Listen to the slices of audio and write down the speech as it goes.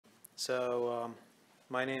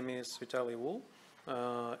My name is Vitaly,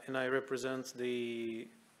 and I represent the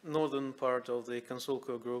northern part of the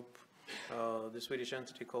Konsulko group, the Swedish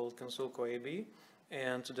entity called Konsulko AB.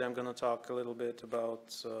 And today I'm going to talk a little bit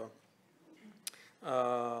about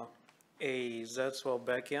a Zswap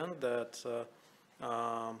backend that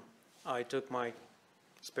I took my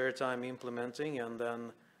spare time implementing, and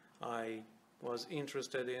then I was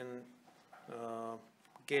interested in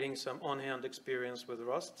getting some on-hand experience with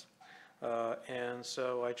Rust. And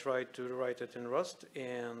so I tried to write it in Rust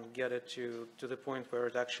and get it to the point where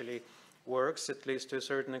it actually works, at least to a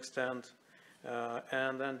certain extent,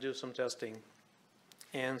 and then do some testing.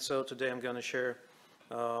 And so today I'm going to share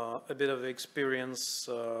a bit of experience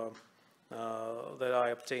that I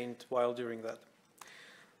obtained while doing that.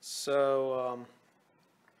 So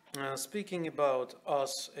speaking about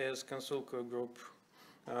us as Konsulko group,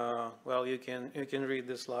 well, you can read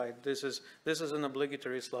this slide. This is an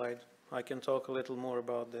obligatory slide. I can talk a little more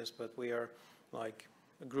about this, but we are like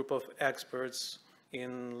a group of experts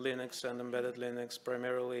in Linux and embedded Linux,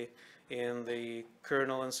 primarily in the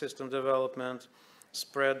kernel and system development,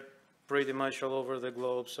 spread pretty much all over the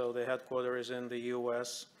globe. So the headquarters is in the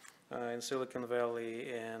US, in Silicon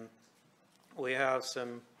Valley, and we have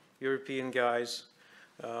some European guys,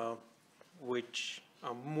 which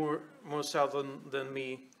are more southern than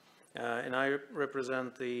me. And I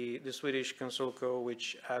represent the Swedish Konsulko,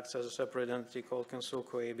 which acts as a separate entity called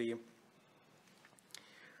Konsulko AB.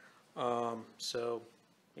 So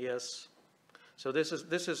yes, so this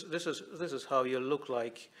is how you look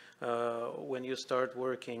like when you start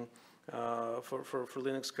working for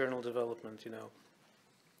Linux kernel development, you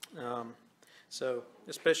know. So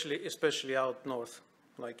especially out north,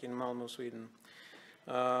 like in Malmö, Sweden.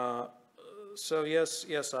 So yes,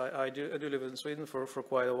 I do live in Sweden for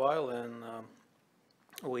quite a while, and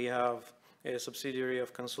we have a subsidiary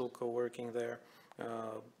of Konsulko working there,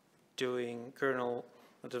 doing kernel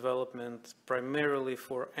development primarily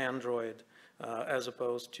for Android, as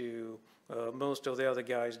opposed to most of the other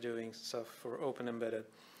guys doing stuff for Open Embedded.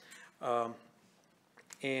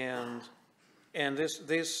 And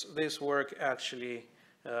this work actually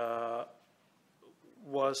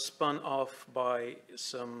was spun off by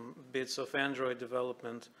some bits of Android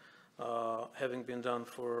development having been done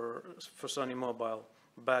for Sony Mobile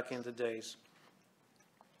back in the days,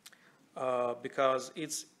 because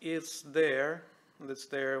it's there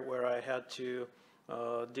where I had to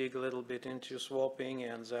dig a little bit into swapping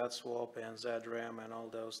and Zswap and ZRAM and all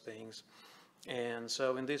those things. And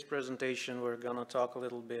so in this presentation we're gonna talk a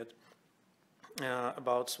little bit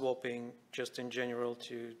about swapping just in general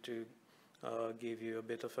to give you a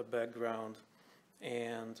bit of a background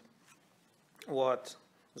and what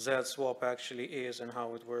Zswap actually is and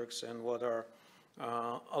how it works and what are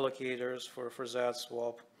allocators for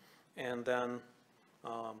Zswap. And then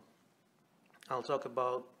I'll talk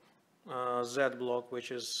about zblock, which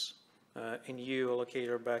is a new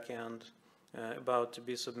allocator backend about to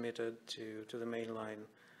be submitted to the mainline,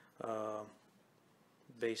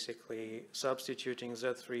 basically substituting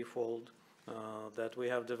Z3-fold that we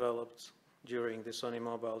have developed during the Sony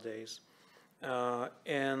Mobile days,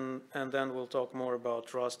 and then we'll talk more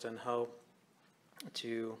about Rust and how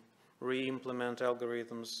to re-implement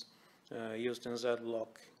algorithms used in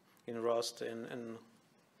zblock in Rust and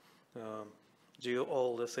do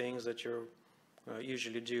all the things that you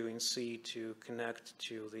usually do in C to connect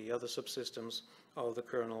to the other subsystems of the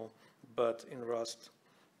kernel, but in Rust.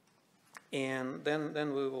 And then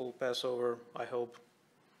we will pass over, I hope,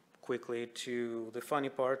 quickly to the funny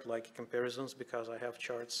part, like comparisons, because I have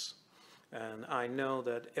charts, and I know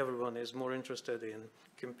that everyone is more interested in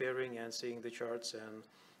comparing and seeing the charts and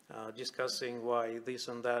discussing why this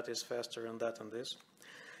and that is faster and that and this.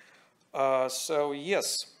 So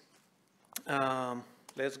yes,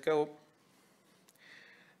 let's go.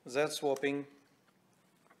 Zswapping.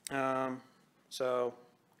 So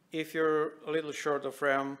if you're a little short of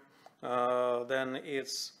RAM, then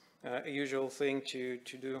it's a usual thing to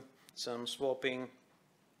do some swapping,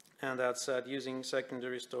 and that's using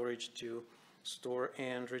secondary storage to store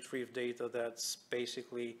and retrieve data that's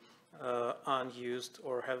basically unused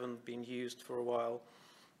or haven't been used for a while.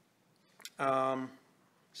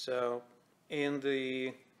 So in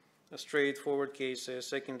the straightforward cases,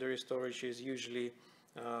 secondary storage is usually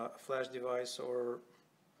a flash device or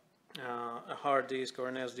a hard disk or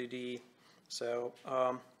an SSD. So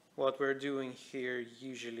what we're doing here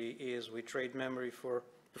usually is we trade memory for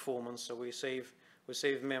performance. So we save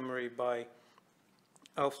memory by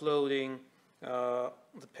offloading the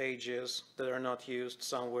pages that are not used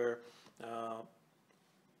somewhere,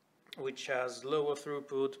 which has lower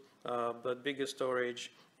throughput but bigger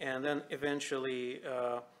storage and then eventually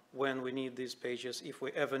when we need these pages, if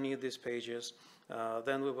we ever need these pages,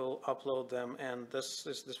 then we will upload them, and this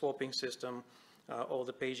is the swapping system or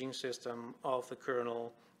the paging system of the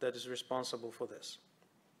kernel that is responsible for this.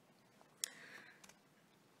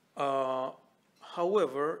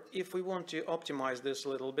 However, if we want to optimize this a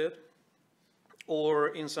little bit, or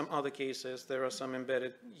in some other cases, there are some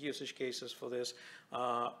embedded usage cases for this.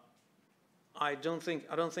 I don't think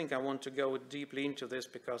I want to go deeply into this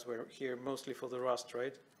because we're here mostly for the Rust,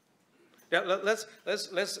 right? Yeah,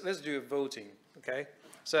 let's do voting, okay?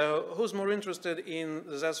 So who's more interested in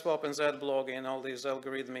Zswap and Zblock and all these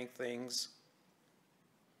algorithmic things?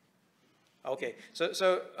 Okay,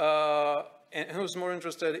 and who's more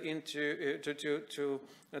interested into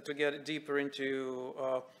to get deeper into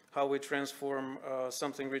how we transform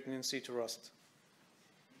something written in C to Rust?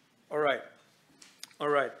 All right.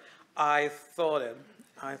 I thought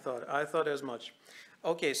as much.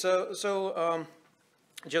 Okay, so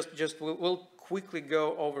we'll quickly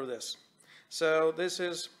go over this. So this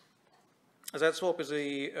is Zswap is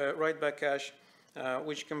a write-back cache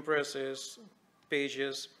which compresses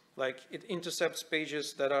pages, like it intercepts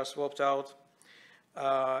pages that are swapped out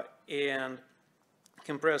and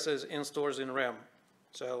compresses and stores in RAM.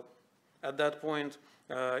 So at that point,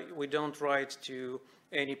 we don't write to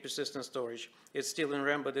any persistent storage. It's still in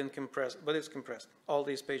RAM, but it's compressed. All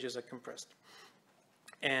these pages are compressed.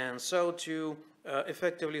 And so to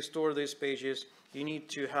effectively store these pages, you need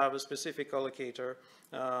to have a specific allocator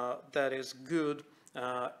that is good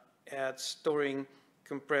at storing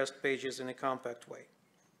compressed pages in a compact way.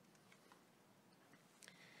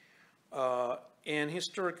 And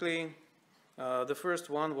historically, the first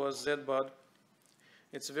one was zblock.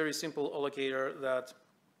 It's a very simple allocator that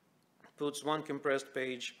puts one compressed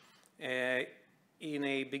page in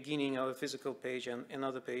a beginning of a physical page and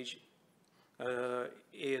another page.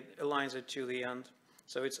 It aligns it to the end.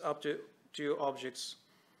 So it's up to 2 objects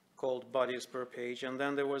called bodies per page. And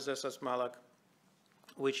then there was zsmalloc,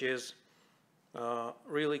 which is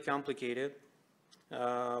really complicated,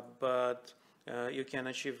 but you can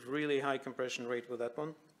achieve really high compression rate with that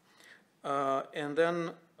one. And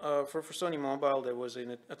then for Sony Mobile, there was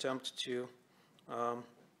an attempt to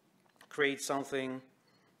create something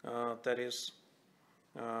that is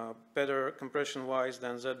better compression-wise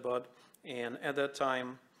than zblock, and at that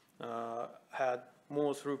time had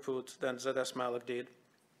more throughput than zsmalloc did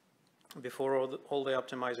before all the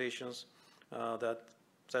optimizations that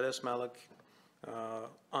zsmalloc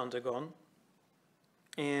undergone.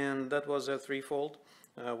 And that was a threefold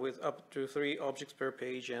with up to 3 objects per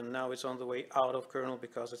page, and now it's on the way out of kernel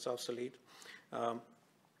because it's obsolete.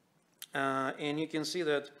 And you can see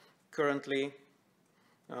that currently,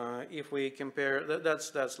 if we compare,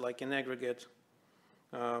 that's like an aggregate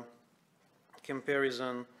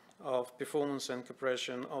comparison of performance and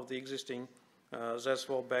compression of the existing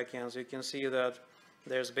Zswap backends. You can see that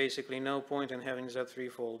there's basically no point in having that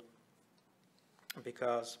threefold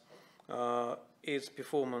because its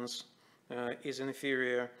performance is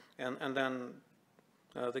inferior, and then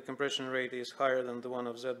the compression rate is higher than the one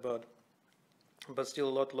of zblock, but still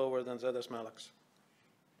a lot lower than zsmalloc's.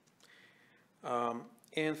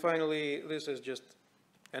 And finally, this is just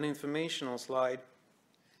an informational slide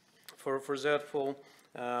for Zful.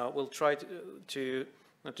 We'll try to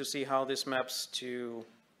see how this maps to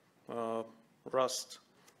Rust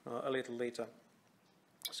a little later.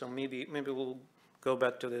 So maybe we'll go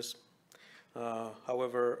back to this.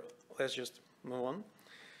 However, let's just move on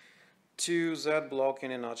to Zblock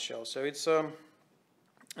in a nutshell. So it's a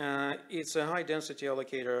high density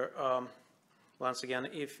allocator. Once again,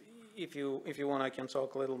 if you want, I can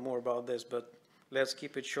talk a little more about this, but let's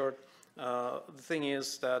keep it short. The thing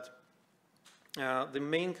is that the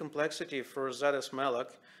main complexity for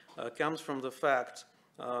zsmalloc comes from the fact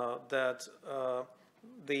that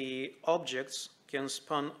the objects can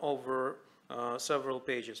span over several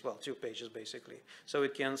pages, well, 2 pages basically. So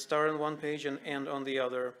it can start on one page and end on the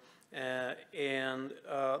other, and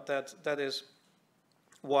that is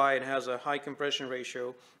why it has a high compression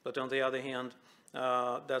ratio. But on the other hand,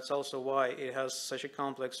 that's also why it has such a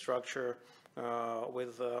complex structure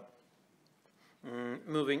with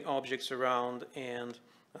moving objects around and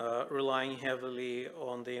relying heavily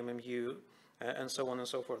on the MMU and so on and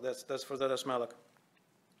so forth. That's for zsmalloc.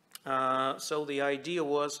 So the idea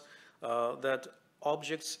was that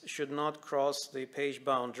objects should not cross the page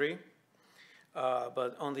boundary,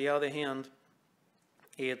 but on the other hand,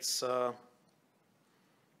 it's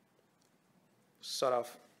sort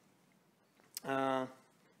of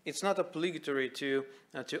it's not obligatory to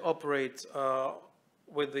operate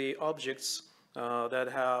with the objects that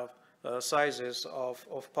have sizes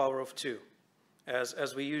of power of 2,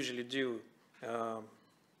 as we usually do,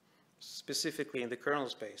 specifically in the kernel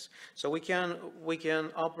space. So we can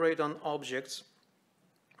operate on objects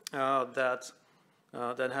that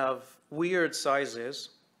have weird sizes,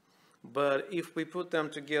 but if we put them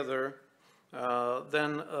together,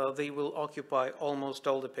 then they will occupy almost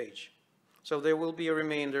all the page. So there will be a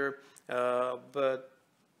remainder, but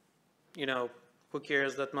you know, who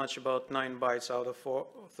cares that much about 9 bytes out of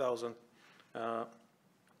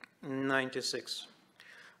 4096?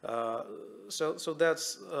 So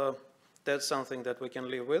that's something that we can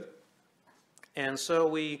live with. And so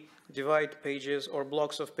we divide pages or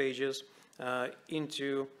blocks of pages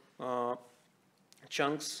into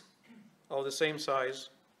chunks of the same size,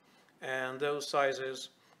 and those sizes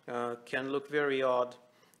can look very odd,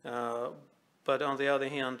 but on the other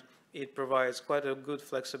hand, it provides quite a good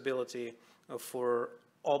flexibility for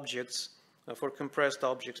objects, for compressed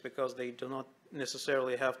objects, because they do not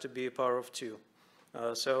necessarily have to be a power of 2.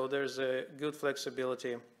 So there's a good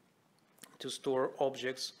flexibility to store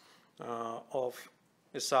objects of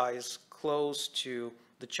a size close to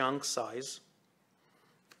the chunk size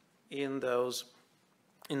in those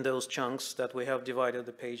chunks that we have divided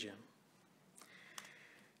the page in.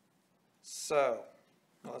 So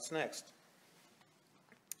what's next?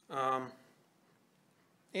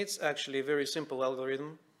 It's actually a very simple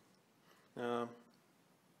algorithm. So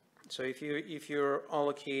if you're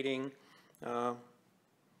allocating an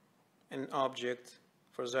object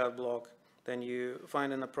for zblock, then you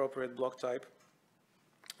find an appropriate block type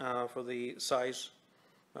for the size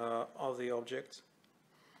of the object,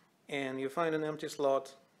 and you find an empty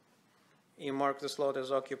slot. You mark the slot as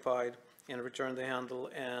occupied and return the handle,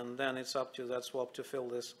 and then it's up to that swap to fill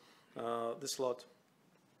this slot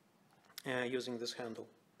using this handle.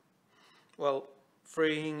 Well,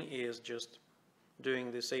 freeing is just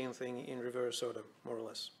doing the same thing in reverse order, more or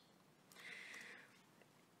less.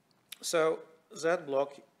 So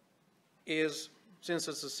zblock is, since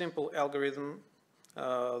it's a simple algorithm,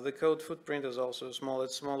 the code footprint is also small.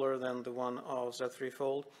 It's smaller than the one of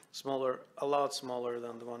Z3fold, a lot smaller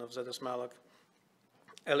than the one of ZSmalloc,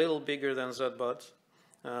 a little bigger than ZBot,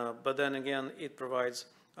 but then again, it provides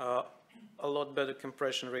a lot better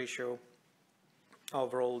compression ratio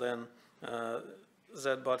overall than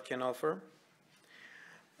ZBot can offer.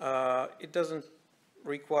 It doesn't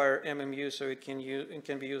require MMU, so it can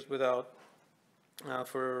be used without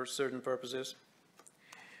for certain purposes.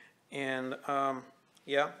 And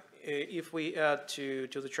yeah, if we add to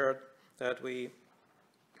the chart that we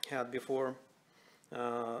had before,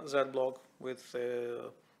 zblock with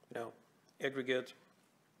aggregate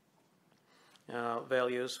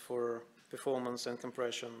values for performance and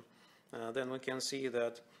compression, then we can see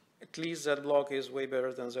that at least zblock is way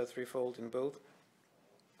better than Z3fold in both.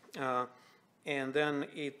 And then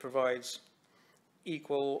it provides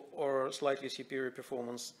equal or slightly superior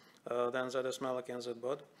performance than ZSmalloc and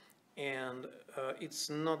ZBot. And it's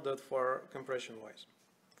not that far compression-wise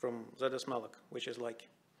from ZSmalloc, which is like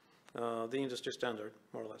the industry standard,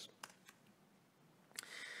 more or less.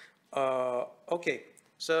 Okay,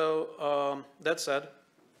 so that said,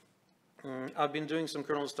 I've been doing some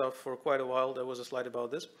kernel stuff for quite a while. There was a slide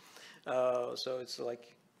about this. So it's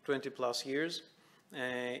like 20 plus years.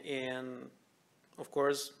 And of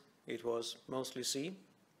course, it was mostly C.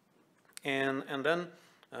 And then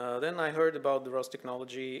I heard about the Rust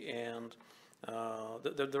technology, and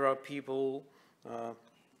there are people,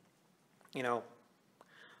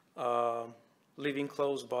 living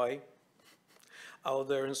close by out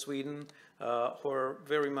there in Sweden who are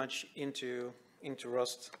very much into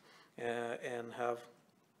Rust and have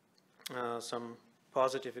some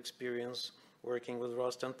positive experience working with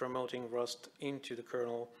Rust and promoting Rust into the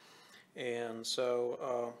kernel. And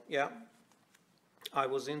so, yeah, I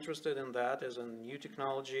was interested in that as a new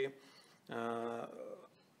technology.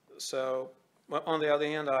 So, well, on the other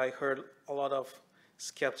hand, I heard a lot of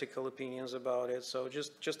skeptical opinions about it. So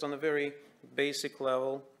just on a very basic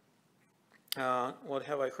level, what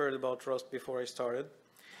have I heard about Rust before I started?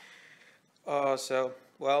 So,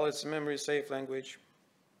 well, it's a memory-safe language.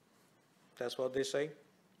 That's what they say.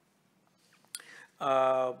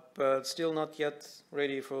 But still not yet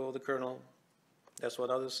ready for the kernel. That's what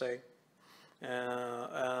others say.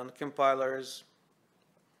 And compilers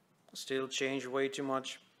still change way too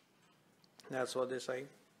much. That's what they say.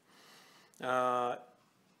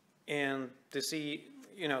 And to see,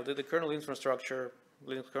 the kernel infrastructure,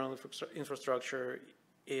 Linux kernel infrastructure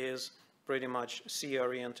is pretty much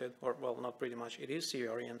C-oriented, or well, not pretty much, it is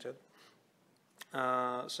C-oriented.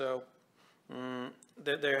 So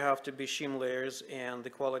there have to be shim layers, and the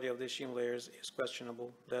quality of the shim layers is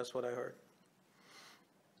questionable. That's what I heard.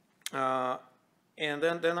 And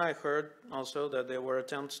then I heard also that there were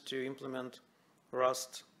attempts to implement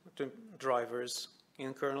Rust drivers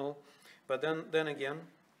in kernel, but then again,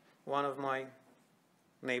 one of my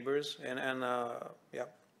neighbors, and yeah,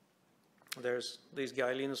 there's this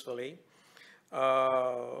guy Linus Vitaly,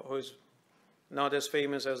 who's not as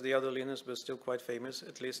famous as the other Linus, but still quite famous,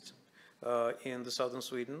 at least in the southern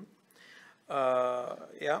Sweden.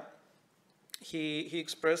 Yeah, he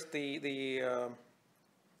expressed the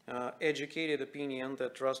educated opinion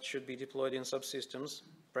that Rust should be deployed in subsystems,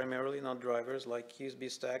 primarily, not drivers, like USB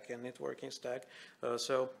stack and networking stack.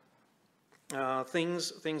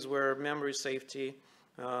 Things where memory safety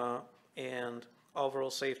and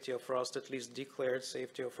overall safety of Rust, at least declared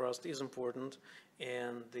safety of Rust, is important,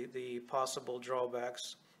 and the possible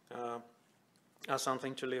drawbacks are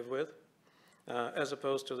something to live with, as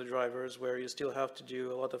opposed to the drivers where you still have to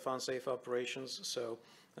do a lot of unsafe operations. So,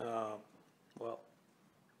 well,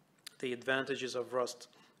 the advantages of Rust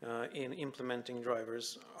in implementing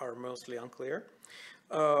drivers are mostly unclear.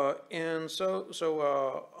 And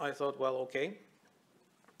so I thought, well, okay,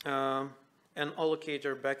 an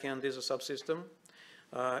allocator backend is a subsystem.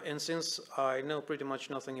 And since I know pretty much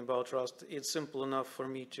nothing about Rust, it's simple enough for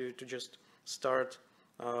me to just start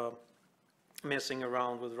messing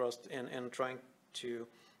around with Rust and trying to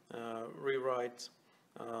rewrite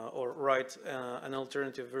or write an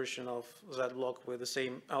alternative version of zblock with the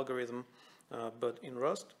same algorithm, but in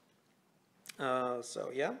Rust.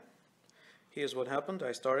 So yeah, here's what happened.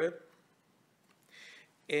 I started,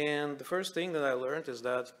 and the first thing that I learned is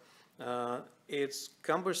that it's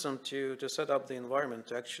cumbersome to set up the environment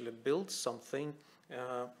to actually build something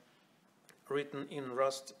written in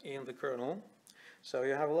Rust in the kernel. So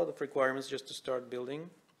you have a lot of requirements just to start building.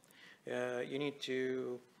 You need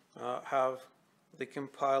to have the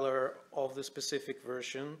compiler of the specific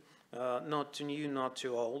version, not too new, not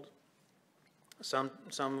too old.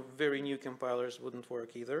 Some very new compilers wouldn't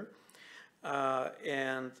work either.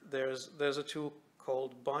 And there's a tool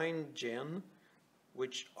called bindgen,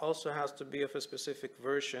 which also has to be of a specific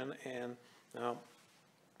version. And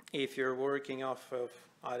if you're working off of,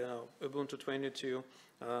 I don't know, Ubuntu 22,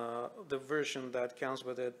 the version that comes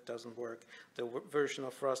with it doesn't work. The version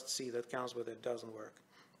of Rust C that comes with it doesn't work.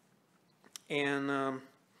 And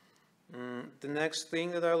the next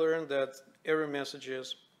thing that I learned, that error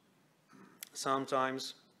messages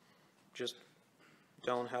sometimes just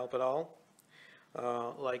don't help at all.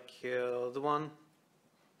 Like the one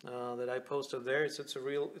that I posted there, it's a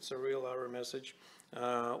real error message.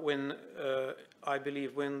 When I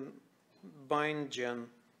believe when bindgen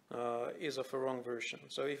is of a wrong version.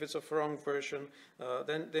 So if it's of a wrong version,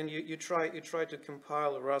 then you try to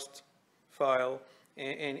compile a Rust file,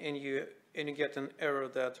 and you get an error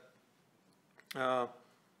that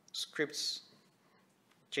scripts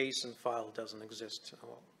JSON file doesn't exist.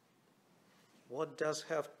 Well, what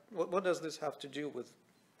does this have to do with,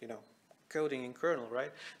 you know, coding in kernel,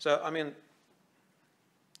 right? So I mean,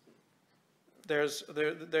 there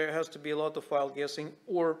has to be a lot of file guessing,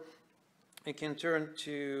 or you can turn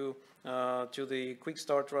to the quick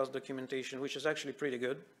start Rust documentation, which is actually pretty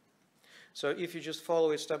good. So if you just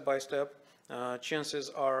follow it step by step, chances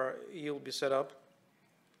are you'll be set up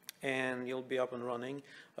and you'll be up and running.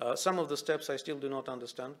 Some of the steps I still do not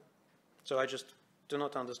understand, so I just do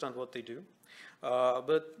not understand what they do.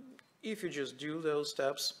 But if you just do those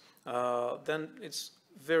steps, then it's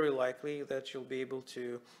very likely that you'll be able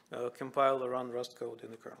to compile or run Rust code in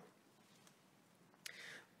the kernel.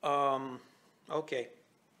 Okay,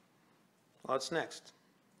 what's next?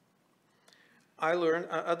 I learned,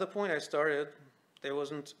 at the point I started, there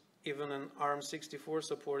wasn't even an ARM64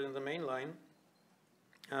 support in the mainline.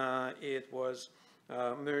 It was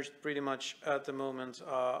merged pretty much at the moment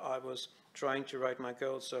I was trying to write my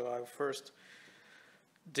code. So I first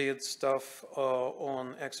did stuff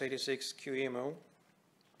on x86 QEMU,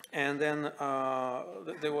 and then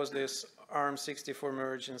there was this ARM64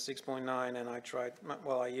 merge in 6.9, and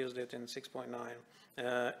I used it in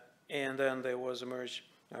 6.9, and then there was a merge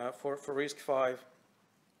for RISC-V,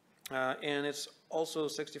 and it's also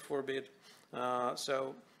 64-bit,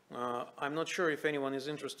 so I'm not sure if anyone is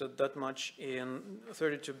interested that much in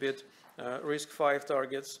 32-bit RISC-V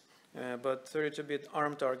targets, but 32-bit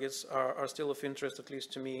ARM targets are still of interest, at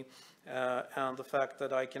least to me, and the fact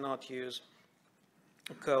that I cannot use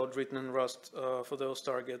code written in Rust for those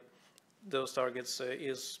targets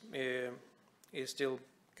is still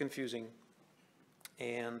confusing,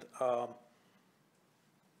 and I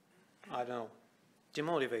don't know,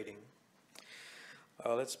 demotivating.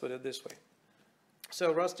 Let's put it this way.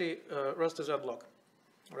 So Rust is zblock.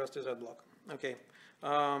 Rust is zblock. Okay.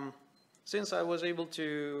 Since I was able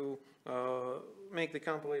to make the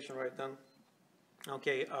compilation right then,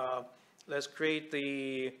 okay, let's create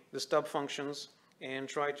the stub functions and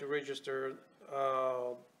try to register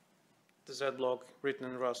the zblock written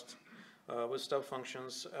in Rust with stub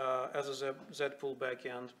functions as a zpool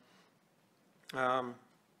backend.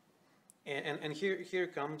 And here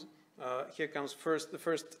comes the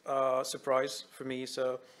first surprise for me.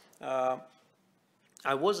 So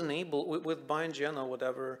I wasn't able with bindgen or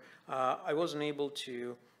whatever. I wasn't able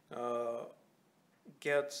to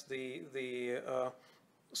get the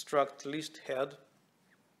struct list head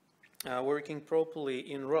working properly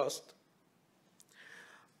in Rust.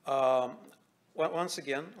 Once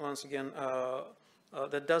again,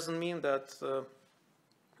 that doesn't mean that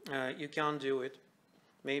you can't do it.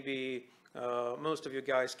 Maybe most of you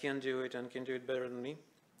guys can do it and can do it better than me.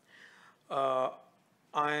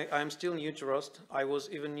 I'm still new to Rust. I was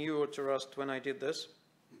even newer to Rust when I did this.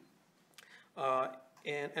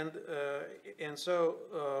 And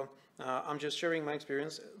so I'm just sharing my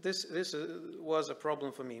experience. This was a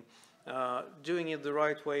problem for me. Doing it the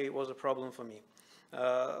right way was a problem for me.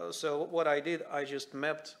 So what I did, I just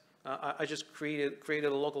mapped. I just created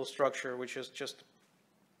a local structure which is just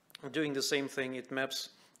doing the same thing. It maps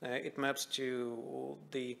to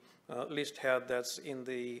the list head that's in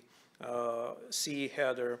the C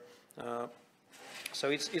header. So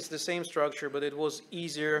it's the same structure, but it was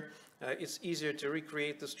easier. It's easier to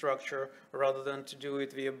recreate the structure rather than to do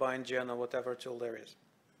it via bindgen or whatever tool there is.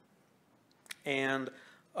 And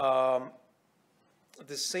the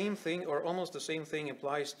same thing, or almost the same thing,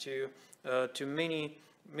 applies to many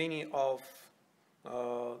of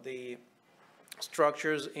the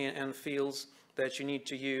structures and fields that you need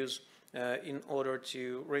to use in order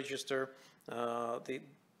to register the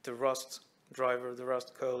Rust driver, the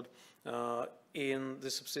Rust code in the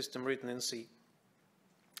subsystem written in C.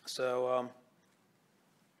 So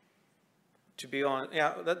to be honest,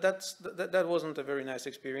 yeah, that wasn't a very nice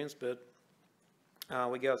experience, but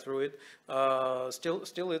we got through it. Still,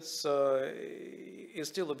 it's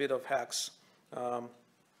still a bit of hacks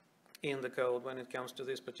in the code when it comes to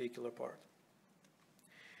this particular part.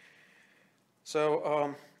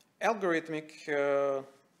 So algorithmic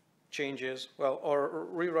changes, well, or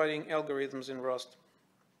rewriting algorithms in Rust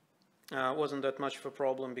wasn't that much of a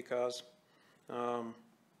problem because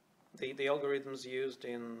the algorithms used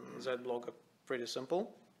in zblock are pretty simple.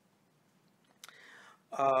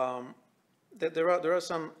 There are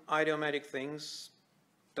some idiomatic things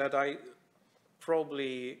that I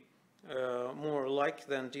probably more like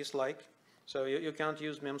than dislike. So you can't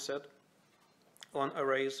use memset on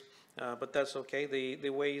arrays, but that's okay. The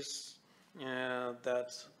ways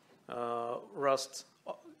that Rust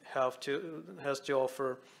has to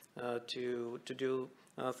offer to do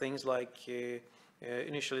things like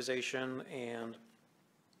initialization and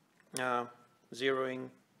zeroing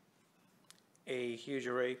a huge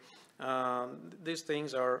array. These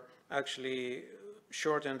things are actually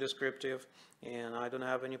short and descriptive, and I don't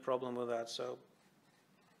have any problem with that. So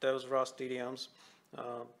those Rust idioms,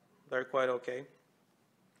 they're quite okay.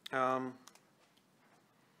 On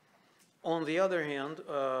the other hand,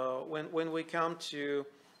 when we come to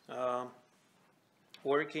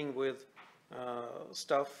working with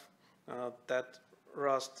stuff that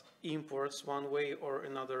Rust imports one way or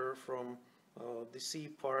another from the C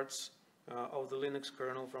parts of the Linux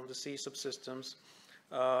kernel, from the C subsystems,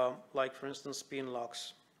 like for instance spin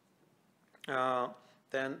locks,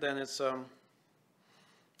 then it's a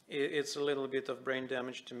little bit of brain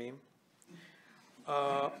damage to me,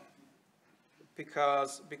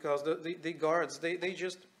 because the guards they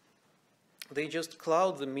just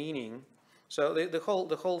cloud the meaning. So the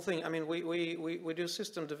whole thing. I mean, we do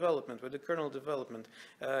system development, we do kernel development.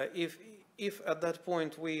 If at that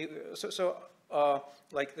point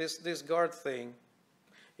like this guard thing,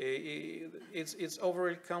 it's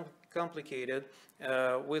overly complicated,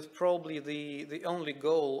 with probably the only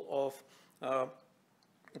goal of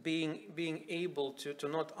being able to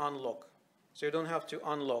not unlock. So you don't have to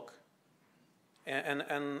unlock, and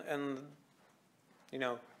you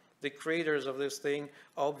know, the creators of this thing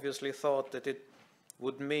obviously thought that it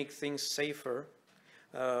would make things safer,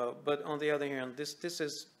 but on the other hand, this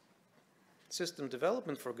is system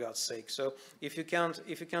development, for God's sake. So if you can't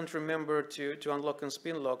remember to unlock and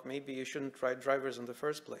spin lock, maybe you shouldn't write drivers in the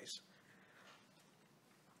first place.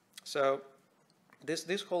 So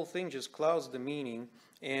this whole thing just clouds the meaning,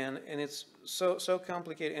 and it's so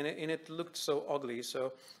complicated, and it looked so ugly.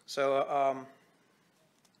 So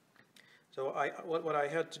what I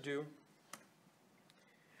had to do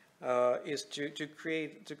is to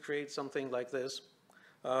create something like this.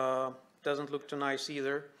 Doesn't look too nice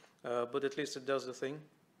either, but at least it does the thing.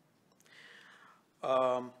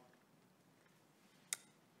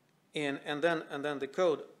 And then the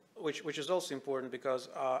code, which is also important, because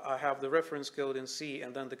I have the reference code in C,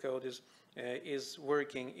 and then the code is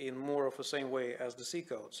working in more of the same way as the C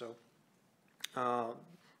code. So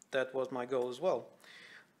that was my goal as well.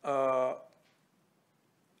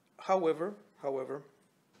 However,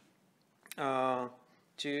 to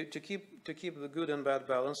keep the good and bad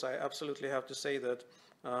balance, I absolutely have to say that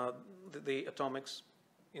the atomics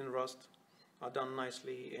in Rust are done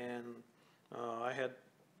nicely, and I had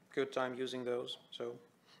good time using those. So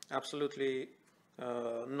absolutely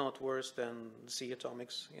not worse than C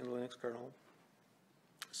atomics in Linux kernel.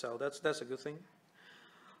 So that's a good thing.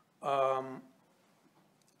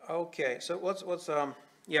 Okay, so what's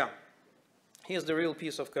yeah, here's the real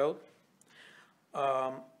piece of code.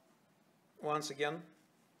 Once again,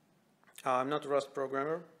 I'm not a Rust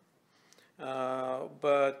programmer,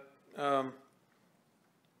 but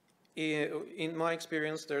in my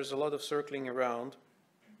experience, there's a lot of circling around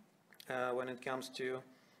when it comes to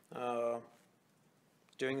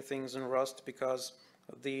doing things in Rust, because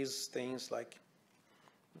of these things like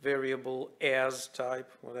variable as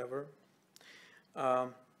type, whatever. I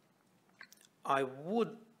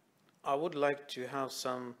would like to have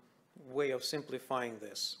some way of simplifying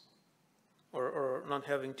this, or not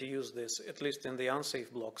having to use this, at least in the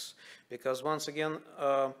unsafe blocks, because once again,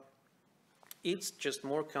 it's just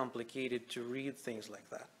more complicated to read things like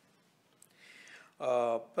that.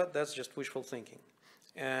 But that's just wishful thinking.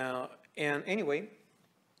 And anyway,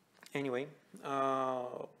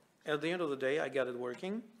 at the end of the day, I got it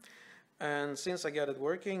working. And since I got it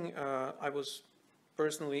working, I was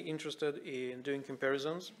personally interested in doing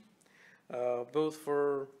comparisons, both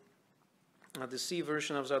for the C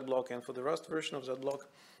version of zblock and for the Rust version of zblock.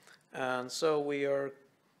 And so we are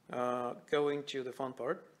going to the fun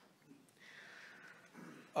part.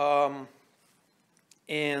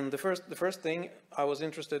 And the first thing I was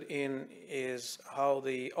interested in is how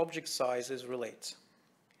the object sizes relate.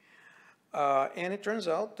 And it turns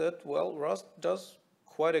out that, well, Rust does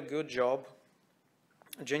quite a good job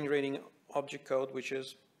generating object code which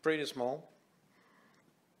is pretty small.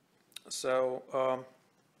 So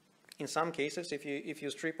in some cases, if you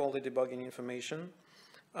strip all the debugging information,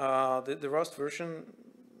 the Rust version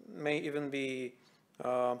may even be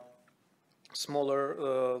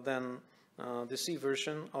smaller than the C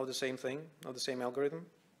version of the same thing, of the same algorithm,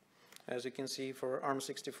 as you can see for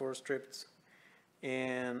ARM64 stripped,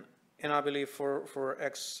 and I believe for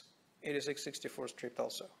x86-64 stripped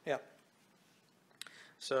also. Yeah.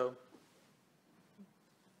 So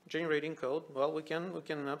generating code, well, we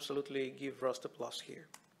can absolutely give Rust a plus here.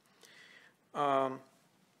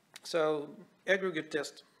 So aggregate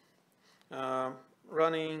test,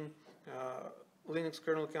 running Linux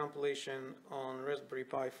kernel compilation on Raspberry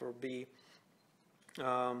Pi 4B,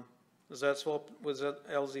 Zswap with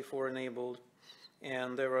LZ4 enabled,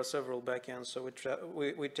 and there are several backends. So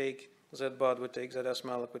we take zbud, we take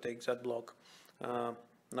zsmalloc, we take zblock.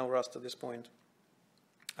 No Rust at this point.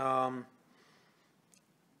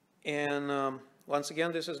 Once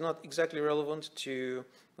again, this is not exactly relevant to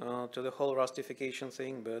the whole Rustification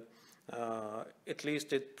thing, but at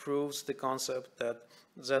least it proves the concept that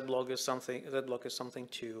zblock is something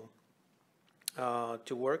to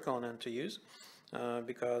work on and to use,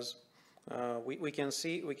 because we can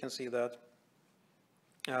see that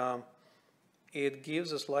it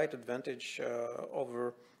gives a slight advantage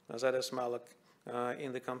over zsmalloc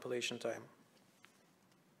in the compilation time.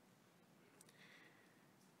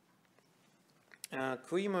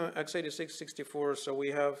 QEMU x86-64, so we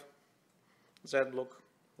have zblock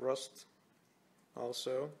Rust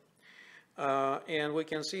also, and we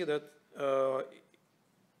can see that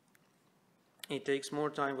it takes more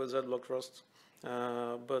time with zblock Rust,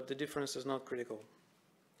 but the difference is not critical.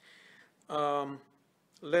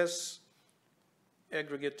 Less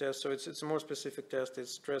aggregate test, so it's a more specific test.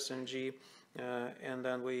 It's stress ng, and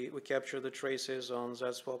then we capture the traces on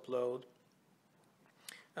Zswap load,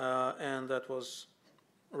 and that was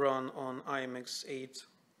run on IMX8.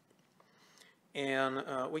 And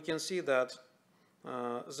we can see that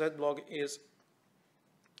zblock is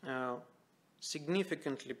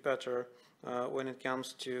significantly better when it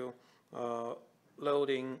comes to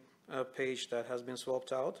loading a page that has been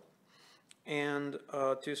swapped out. And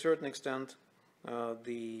to a certain extent,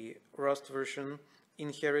 the Rust version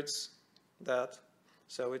inherits that.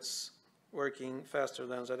 So it's working faster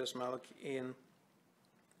than zsmalloc in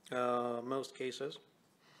most cases,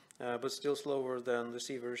 but still slower than the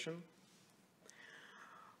C version.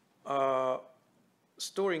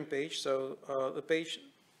 storing page, so the page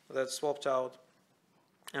that's swapped out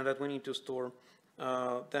and that we need to store,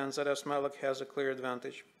 then ZSmalloc has a clear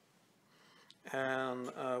advantage.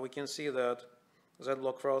 And we can see that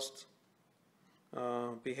zblock Rust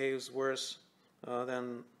behaves worse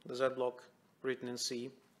than the zblock written in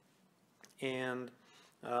C. And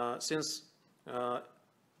since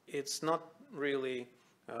it's not really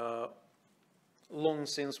long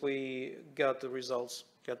since we got the results,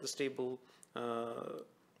 got the stable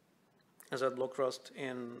zblock Rust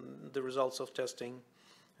and the results of testing,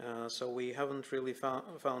 so we haven't really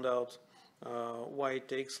found out why it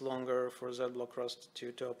takes longer for zblock Rust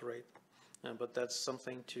to operate. But that's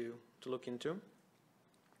something to look into.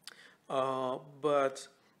 But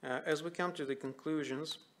as we come to the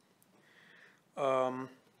conclusions,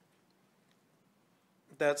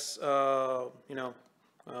 that's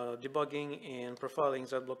debugging and profiling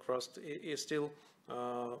zblock Rust is still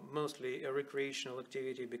mostly a recreational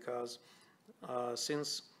activity, because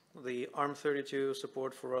since the ARM32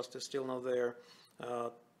 support for Rust is still not there,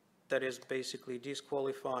 that is basically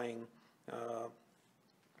disqualifying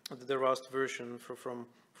the Rust version from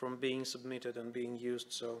being submitted and being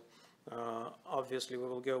used. So obviously we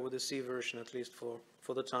will go with the C version, at least for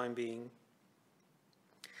the time being.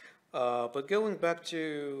 But going back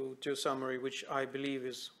to a summary, which I believe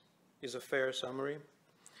is a fair summary,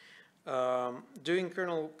 doing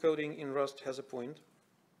kernel coding in Rust has a point,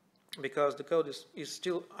 because the code is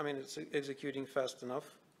still, it's executing fast enough.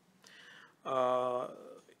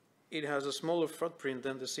 It has a smaller footprint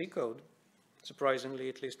than the C code, surprisingly,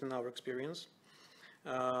 at least in our experience.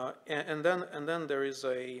 And then there is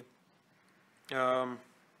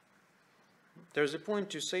there's a point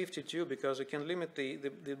to safety too, because you can limit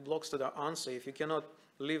the blocks that are unsafe. You cannot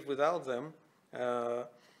live without them,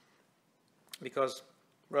 because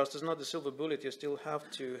Rust is not the silver bullet. You still have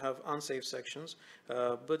to have unsafe sections,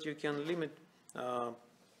 but you can limit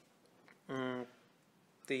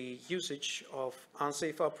the usage of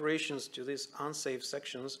unsafe operations to these unsafe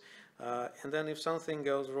sections, and then if something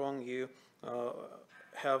goes wrong, you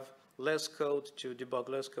have less code to debug,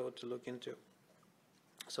 less code to look into.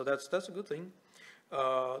 So that's a good thing.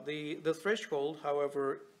 The threshold,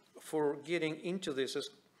 however, for getting into this is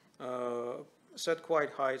set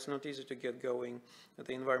quite high. It's not easy to get going.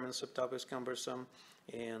 The environment setup is cumbersome,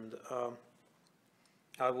 and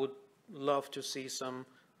I would love to see some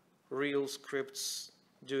real scripts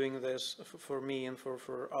doing this for me and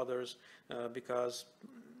for others, because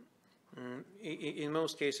in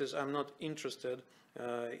most cases I'm not interested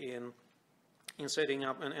in setting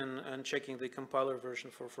up and checking the compiler version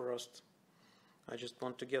for Rust. I just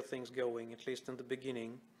want to get things going, at least in the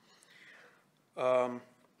beginning. And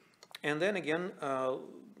then again,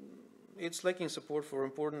 it's lacking support for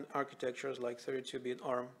important architectures like 32-bit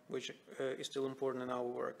ARM, which is still important in our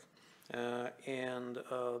work. And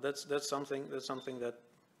that's something that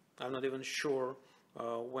I'm not even sure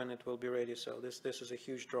when it will be ready. So this is a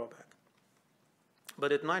huge drawback.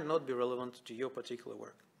 But it might not be relevant to your particular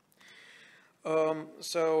work.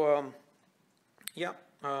 Zblock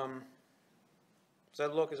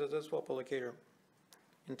is a Zswap allocator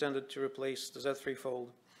intended to replace the Z3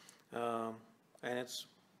 fold, and it's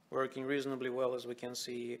working reasonably well, as we can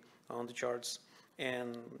see on the charts.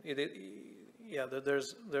 And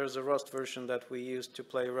there's a Rust version that we used to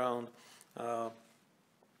play around,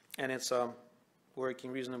 and it's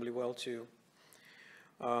working reasonably well too.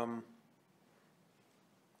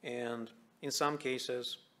 And in some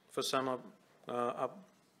cases, for some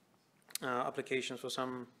applications, for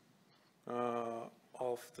some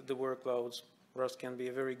of the workloads, Rust can be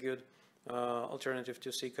a very good alternative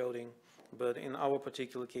to C coding, but in our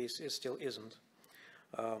particular case, it still isn't.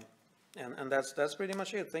 And that's pretty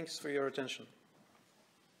much it. Thanks for your attention.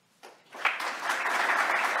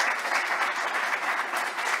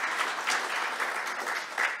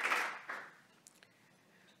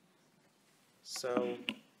 So,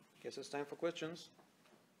 guess it's time for questions.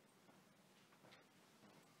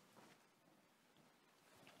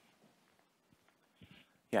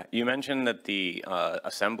 Yeah, you mentioned that the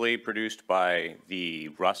assembly produced by the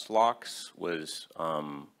Rust locks was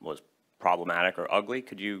problematic or ugly.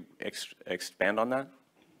 Could you expand on that?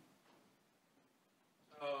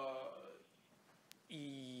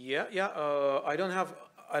 I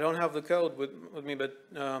don't have the code with me, but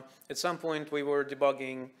at some point we were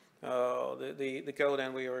debugging the code,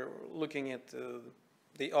 and we were looking at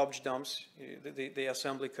the obj dumps, the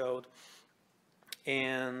assembly code,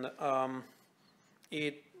 and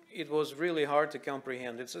it was really hard to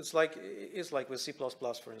comprehend. It's like with C++,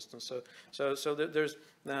 for instance. So there's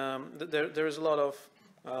a lot of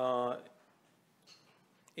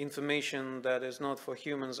information that is not for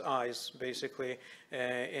humans' eyes, basically,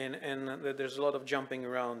 and there's a lot of jumping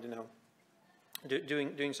around,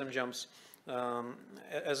 doing some jumps,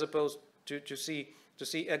 as opposed to see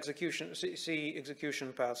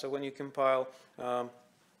execution path. So when you compile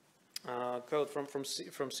code from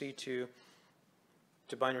C to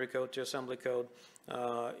binary code to assembly code,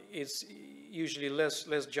 it's usually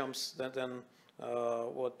less jumps than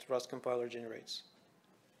what Rust compiler generates.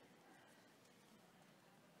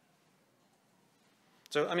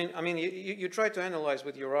 So I mean, you try to analyze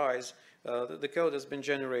with your eyes the code has been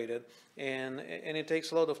generated, and it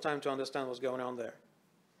takes a lot of time to understand what's going on there.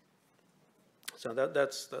 So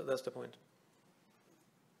that's the point.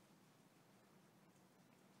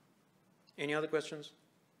 Any other questions?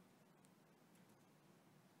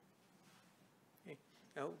 Okay.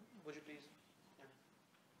 Oh, would you please?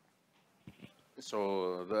 Yeah.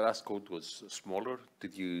 So the Rust code was smaller.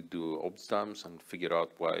 Did you do obsdams and figure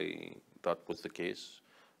out why that was the case?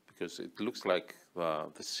 Because it looks like the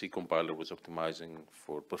C compiler was optimizing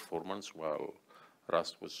for performance while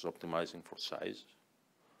Rust was optimizing for size.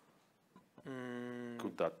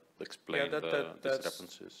 Could that explain the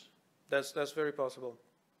discrepancies? That's very possible.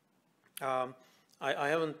 I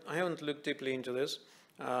haven't looked deeply into this.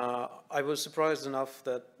 I was surprised enough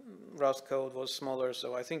that Rust code was smaller,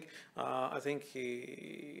 so I think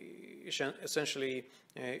essentially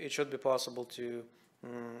it should be possible to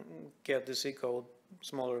get the C code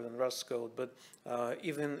smaller than Rust code, but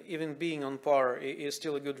even being on par is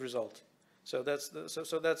still a good result. So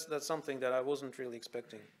that's something that I wasn't really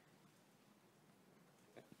expecting.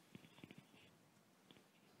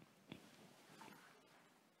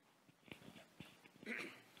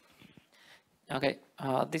 Okay,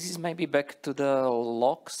 this is maybe back to the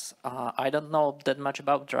locks. I don't know that much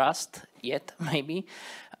about Rust yet, maybe,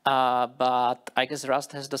 but I guess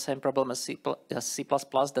Rust has the same problem as C++,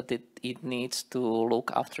 that it needs to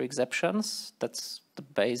look after exceptions. That's the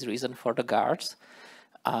base reason for the guards.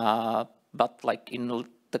 But like in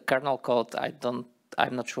the kernel code,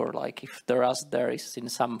 I'm not sure like if the Rust there is in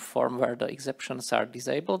some form where the exceptions are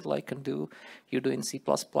disabled, like you do in C++,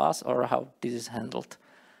 or how this is handled.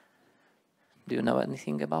 Do you know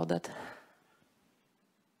anything about that?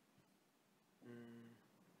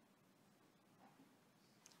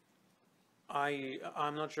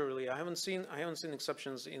 I'm not sure really. I haven't seen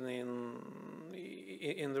exceptions in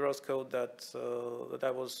the Rust code that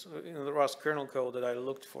I was in the Rust kernel code that I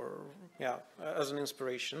looked for, yeah, as an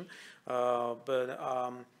inspiration. But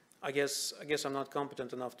I guess I'm not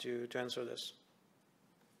competent enough to answer this.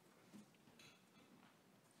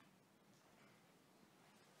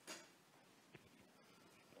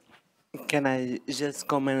 Can I just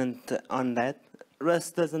comment on that?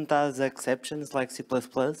 Rust doesn't have exceptions like C++.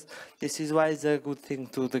 This is why it's a good thing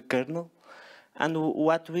to the kernel. And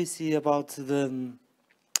what we see about the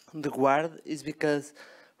guard is because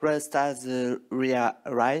Rust has a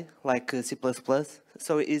array like C++,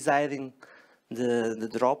 so it's hiding the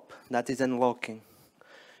drop that is unlocking.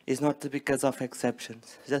 It's not because of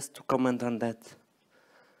exceptions. Just to comment on that.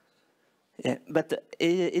 Yeah, but the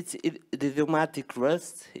idiomatic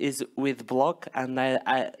Rust is with block, and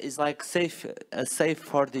it's like safe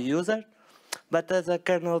for the user. But as a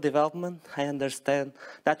kernel development, I understand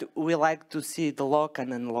that we like to see the lock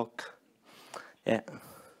and unlock. Yeah,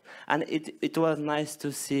 and it was nice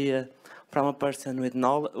to see from a person with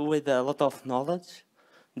a lot of knowledge.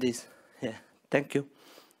 This, yeah. Thank you.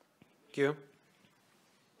 Thank you.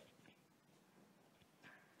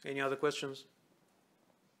 Any other questions?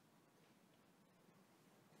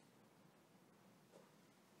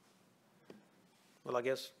 Well, I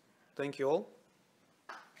guess thank you all.